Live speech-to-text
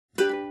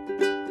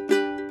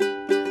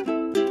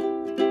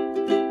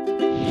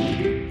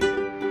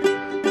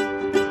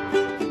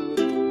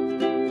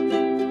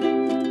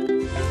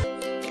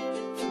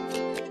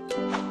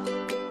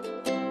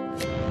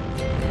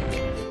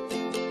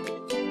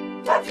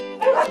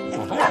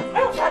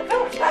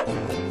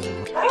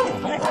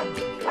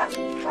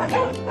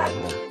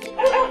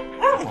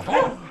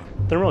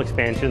Thermal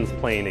expansions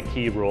playing a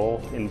key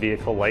role in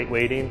vehicle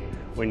lightweighting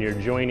when you're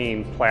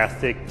joining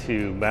plastic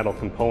to metal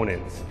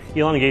components.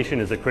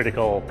 Elongation is a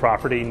critical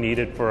property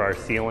needed for our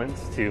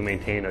sealants to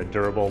maintain a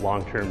durable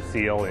long-term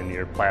seal in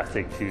your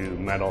plastic to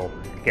metal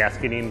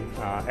gasketing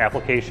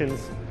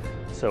applications.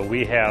 So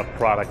we have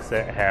products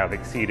that have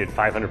exceeded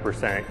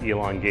 500%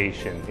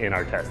 elongation in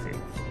our testing.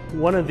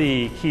 One of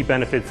the key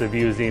benefits of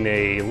using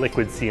a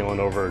liquid sealant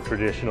over a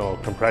traditional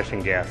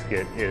compression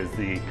gasket is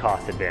the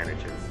cost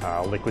advantages.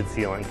 Liquid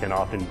sealant can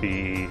often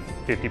be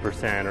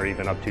 50% or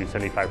even up to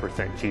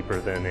 75% cheaper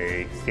than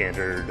a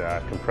standard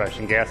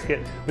compression gasket.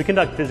 We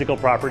conduct physical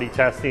property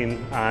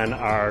testing on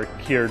our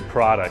cured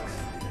products,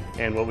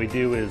 and what we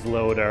do is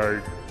load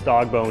our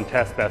dog bone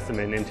test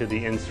specimen into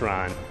the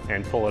Instron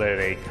and pull it at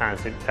a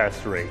constant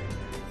test rate.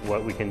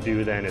 What we can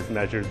do then is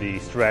measure the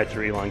stretch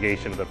or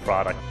elongation of the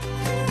product.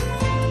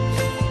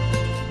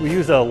 We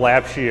use a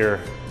lap shear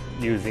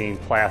using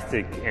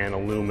plastic and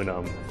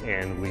aluminum,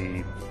 and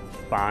we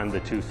bond the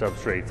two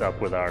substrates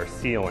up with our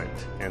sealant,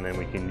 and then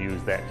we can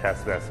use that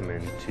test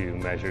specimen to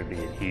measure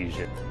the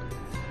adhesion.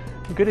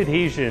 Good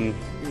adhesion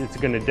is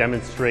going to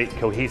demonstrate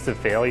cohesive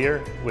failure,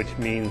 which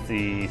means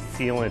the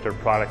sealant or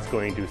product's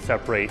going to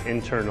separate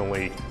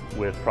internally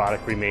with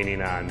product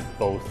remaining on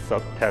both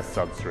test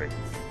substrates.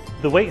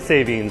 The weight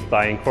savings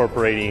by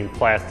incorporating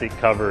plastic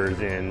covers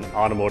in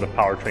automotive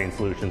powertrain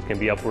solutions can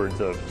be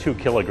upwards of 2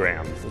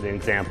 kilograms. An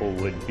example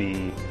would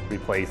be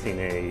replacing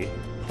a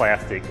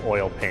plastic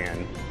oil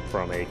pan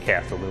from a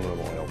cast aluminum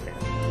oil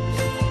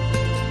pan.